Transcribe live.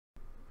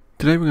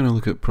Today we're going to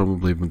look at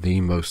probably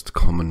the most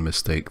common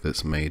mistake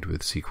that's made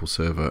with SQL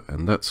Server,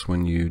 and that's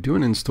when you do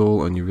an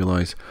install and you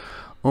realize,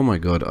 oh my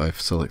god,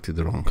 I've selected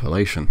the wrong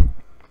collation.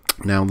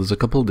 Now there's a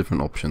couple of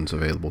different options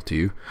available to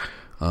you.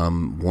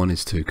 One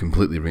is to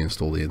completely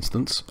reinstall the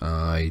instance.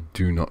 I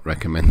do not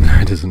recommend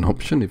that as an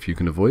option if you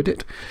can avoid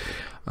it.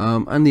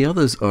 And the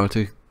others are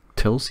to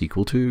tell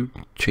SQL to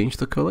change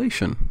the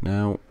collation.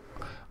 Now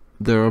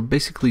there are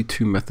basically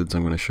two methods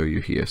I'm going to show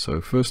you here. So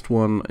first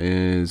one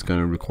is going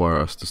to require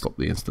us to stop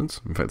the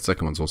instance. In fact, the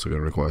second one's also going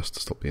to require us to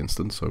stop the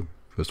instance. So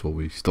first of all,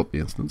 we stop the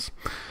instance.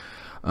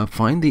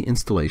 Find the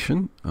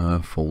installation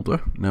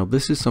folder. Now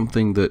this is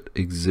something that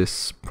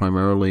exists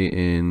primarily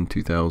in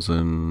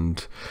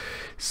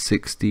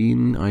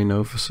 2016, I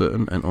know for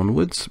certain, and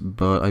onwards,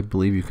 but I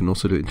believe you can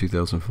also do it in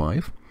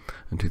 2005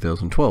 and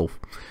 2012,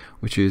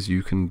 which is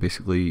you can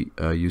basically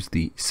use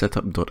the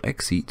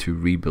setup.exe to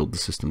rebuild the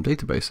system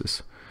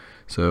databases.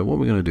 So what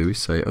we're going to do is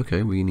say,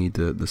 okay, we need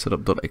the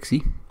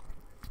setup.exe,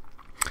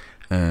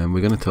 and we're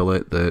going to tell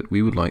it that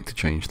we would like to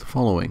change the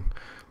following.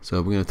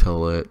 So we're going to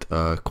tell it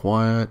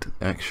quiet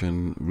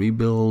action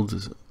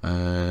rebuild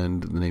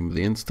and the name of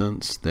the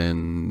instance,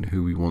 then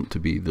who we want to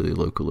be the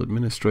local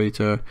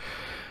administrator.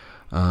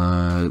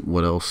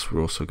 What else? We're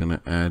also going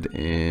to add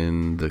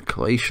in the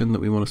collation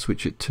that we want to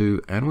switch it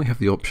to, and we have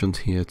the options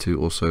here to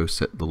also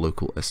set the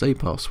local SA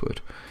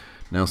password.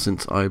 Now,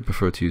 since I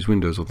prefer to use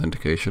Windows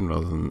authentication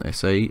rather than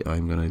SA,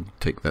 I'm going to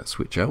take that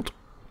switch out.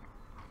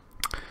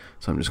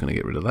 So I'm just going to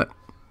get rid of that.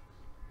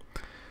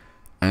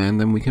 And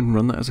then we can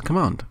run that as a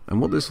command. And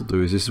what this will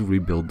do is this will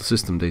rebuild the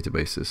system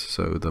databases.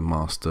 So the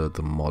master,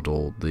 the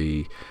model,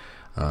 the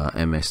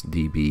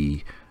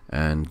MSDB,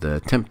 and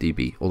the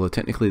tempDB. Although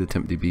technically the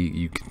tempDB,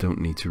 you don't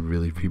need to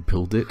really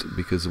rebuild it,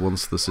 because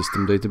once the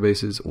system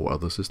databases or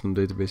other system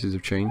databases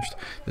have changed,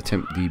 the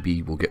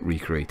tempDB will get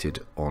recreated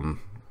on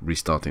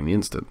restarting the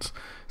instance.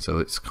 So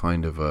it's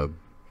kind of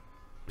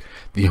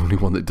the only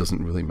one that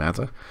doesn't really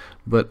matter,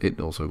 but it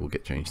also will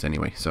get changed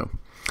anyway. So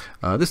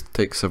this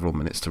takes several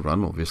minutes to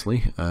run,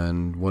 obviously,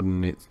 and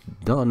when it's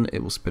done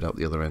it will spit out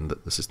the other end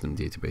that the system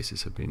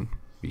databases have been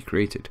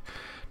recreated.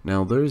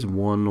 Now there is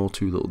one or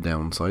two little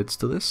downsides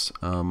to this.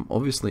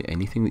 Obviously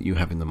anything that you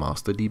have in the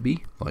master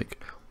DB,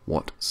 like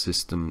what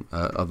system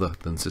other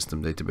than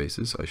system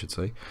databases, I should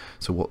say,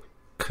 so what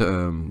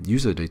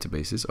user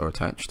databases are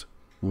attached,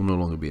 will no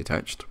longer be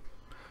attached,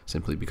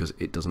 simply because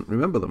it doesn't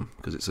remember them,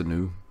 because it's a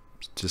new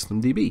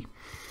system DB.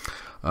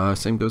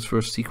 Same goes for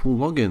SQL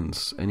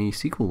logins. Any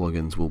SQL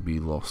logins will be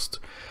lost.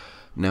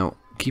 Now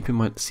keep in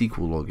mind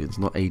SQL logins,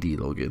 not AD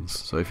logins.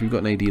 So if you've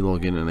got an AD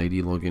login and AD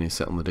login is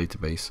set on the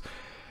database,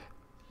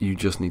 you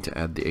just need to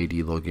add the AD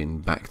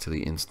login back to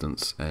the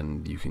instance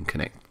and you can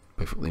connect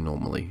perfectly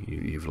normally.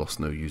 You've lost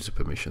no user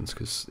permissions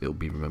because it'll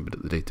be remembered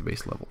at the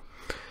database level.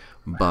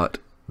 But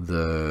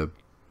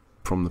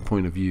from the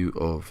point of view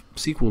of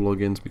SQL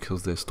logins,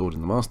 because they're stored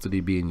in the master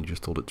DB and you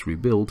just told it to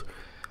rebuild,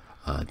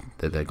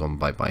 they're gone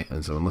bye-bye.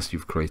 And so unless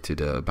you've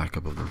created a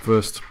backup of them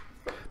first,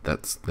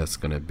 that's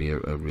going to be a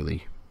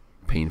really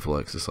painful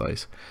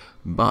exercise.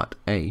 But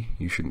A,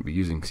 you shouldn't be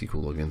using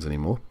SQL logins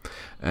anymore,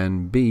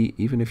 and B,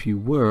 even if you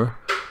were,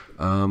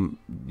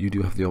 you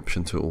do have the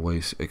option to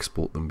always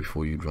export them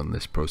before you run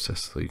this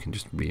process, so you can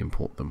just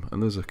re-import them,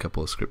 and there's a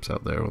couple of scripts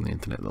out there on the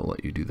internet that'll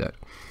let you do that.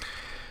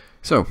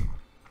 So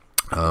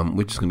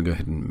we're just going to go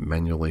ahead and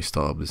manually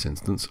start up this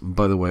instance.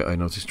 By the way, I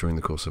noticed during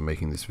the course of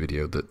making this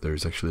video that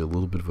there's actually a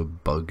little bit of a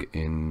bug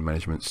in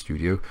Management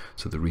Studio,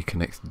 so the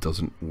reconnect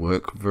doesn't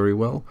work very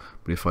well,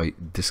 but if I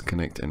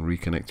disconnect and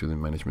reconnect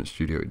within Management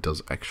Studio, it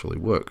does actually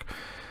work.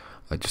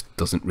 It just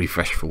doesn't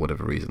refresh for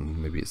whatever reason.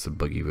 Maybe it's the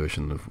buggy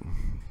version of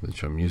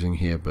which I'm using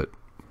here, but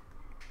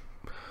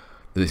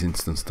this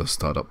instance does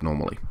start up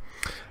normally.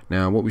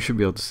 Now what we should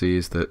be able to see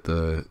is that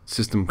the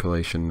system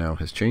collation now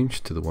has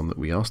changed to the one that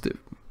we asked it.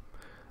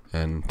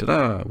 And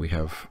ta-da! We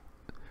have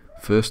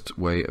first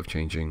way of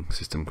changing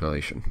system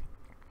collation.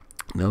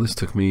 Now this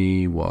took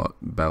me, what,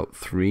 about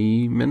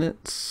 3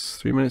 minutes?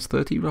 3 minutes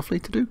 30 roughly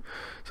to do.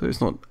 So it's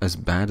not as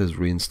bad as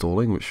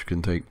reinstalling, which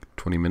can take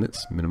 20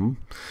 minutes minimum.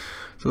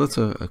 So that's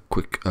a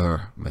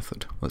quicker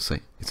method. Let's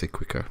say it's a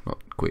quicker,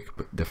 not quick,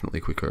 but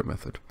definitely quicker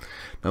method.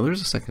 Now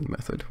there's a second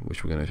method,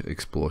 which we're going to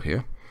explore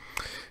here.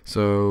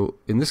 So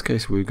in this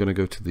case, we're going to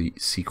go to the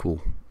SQL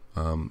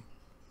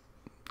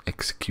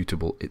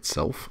executable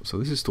itself. So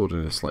this is stored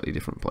in a slightly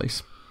different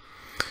place.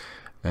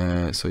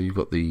 So you've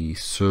got the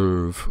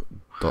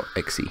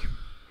serve.exe.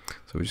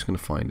 So we're just going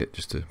to find it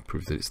just to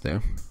prove that it's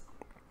there.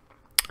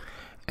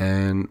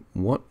 And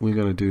what we're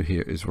going to do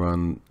here is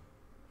run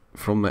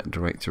from that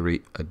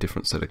directory a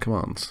different set of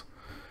commands.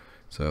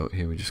 So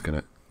here we're just going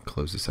to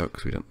close this out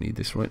because we don't need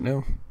this right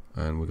now,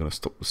 and we're going to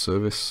stop the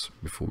service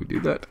before we do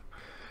that.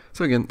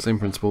 So again, same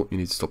principle, you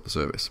need to stop the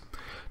service.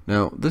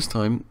 Now this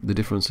time the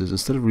difference is,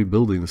 instead of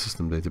rebuilding the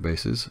system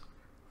databases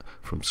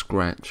from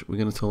scratch, we're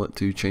going to tell it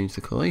to change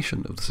the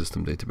collation of the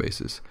system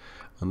databases,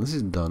 and this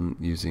is done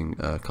using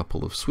a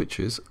couple of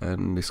switches,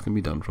 and this can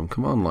be done from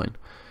command line.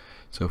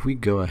 So if we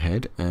go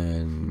ahead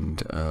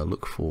and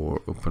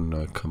open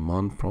a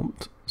command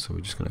prompt, so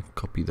we're just going to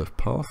copy the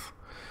path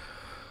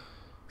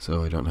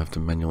so I don't have to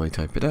manually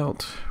type it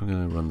out. We're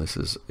going to run this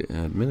as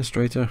an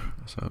administrator,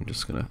 so I'm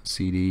just going to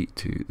cd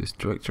to this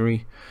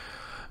directory,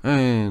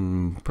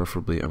 and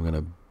preferably I'm going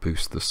to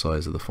boost the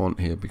size of the font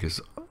here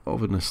because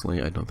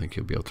obviously I don't think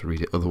you'll be able to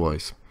read it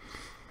otherwise.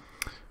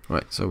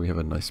 Right, so we have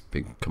a nice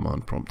big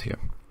command prompt here.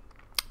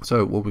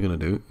 So what we're going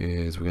to do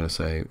is we're going to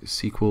say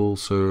SQL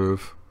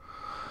Serve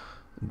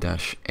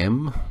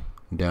 -m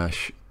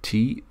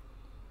 -t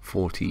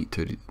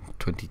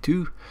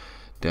 4022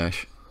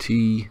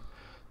 -t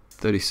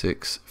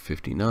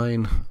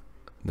 3659,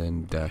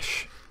 then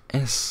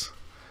 -s,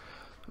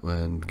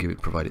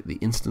 and provide it the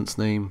instance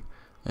name,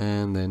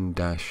 and then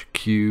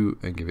 -q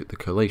and give it the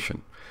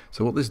collation.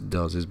 So what this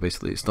does is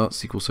basically it starts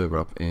SQL Server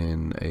up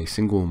in a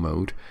single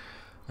mode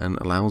and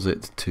allows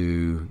it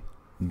to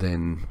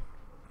then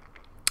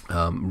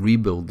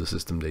rebuild the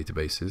system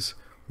databases,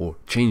 or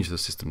change the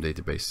system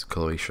database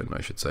collation,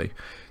 I should say,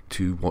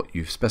 to what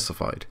you've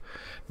specified.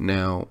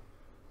 Now,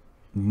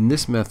 in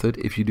this method,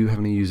 if you do have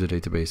any user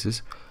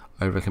databases,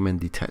 I recommend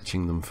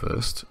detaching them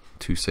first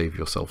to save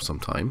yourself some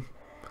time,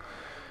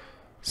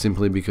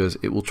 simply because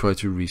it will try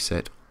to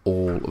reset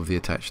all of the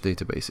attached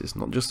databases,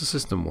 not just the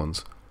system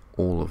ones,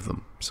 all of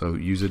them. So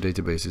user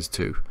databases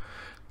too.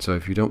 So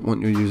if you don't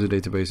want your user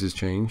databases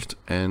changed,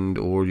 and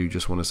or you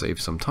just want to save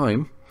some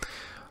time,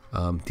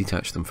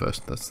 detach them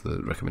first. That's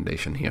the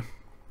recommendation here.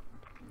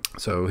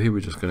 So here we're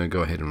just going to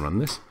go ahead and run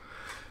this.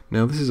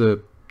 Now this is a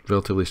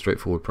relatively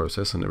straightforward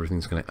process, and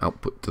everything's going to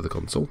output to the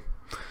console.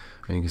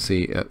 And you can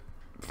see it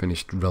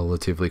finished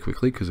relatively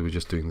quickly because we're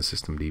just doing the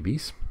system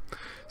DBs.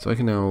 So I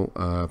can now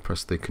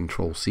press the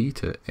Control-C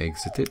to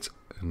exit it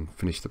and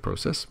finish the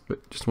process,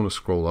 but just want to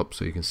scroll up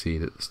so you can see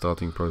that the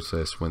starting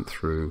process went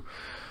through,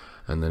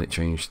 and then it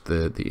changed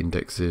the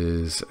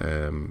indexes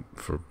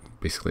for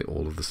basically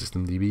all of the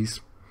system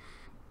DBs.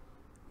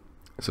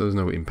 So there's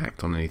no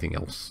impact on anything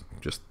else,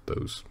 just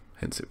those,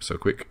 hence it was so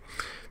quick.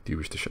 Do you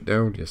wish to shut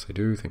down? Yes, I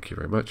do, thank you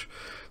very much.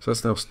 So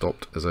that's now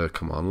stopped as a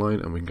command line,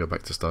 and we can go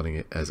back to starting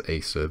it as a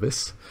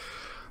service.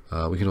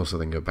 We can also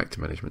then go back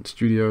to Management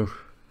Studio.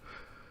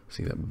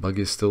 See that bug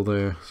is still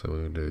there, so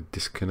we're going to do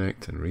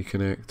disconnect and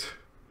reconnect.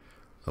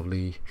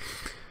 Lovely.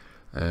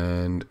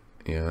 And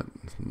yeah,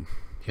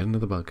 yet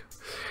another bug.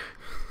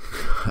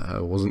 I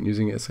wasn't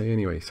using SA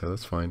anyway, so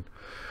that's fine.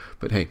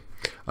 But hey,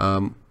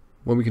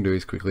 what we can do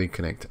is quickly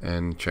connect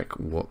and check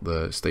what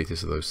the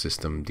status of those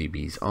system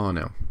DBs are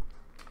now.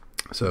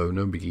 So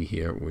no biggie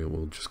here, we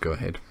will just go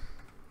ahead.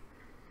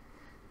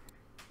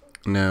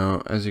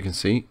 Now, as you can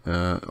see,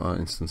 our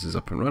instance is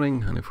up and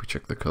running, and if we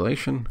check the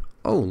collation,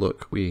 oh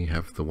look, we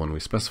have the one we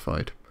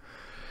specified.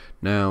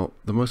 Now,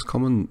 the most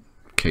common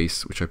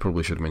case, which I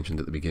probably should have mentioned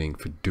at the beginning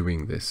for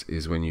doing this,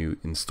 is when you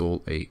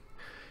install a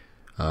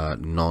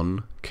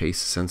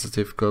non-case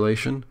sensitive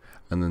collation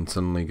and then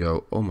suddenly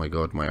go, oh my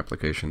god, my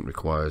application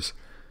requires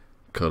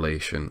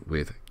collation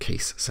with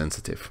case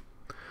sensitive.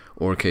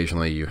 Or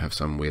occasionally you have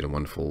some weird and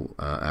wonderful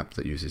app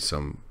that uses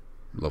some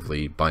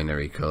lovely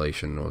binary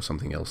collation or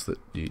something else that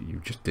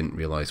you just didn't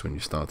realize when you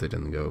started,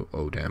 and go,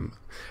 oh damn,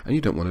 and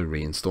you don't want to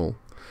reinstall.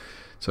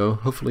 So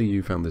hopefully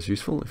you found this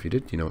useful. If you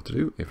did, you know what to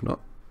do. If not,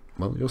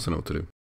 well, you also know what to do.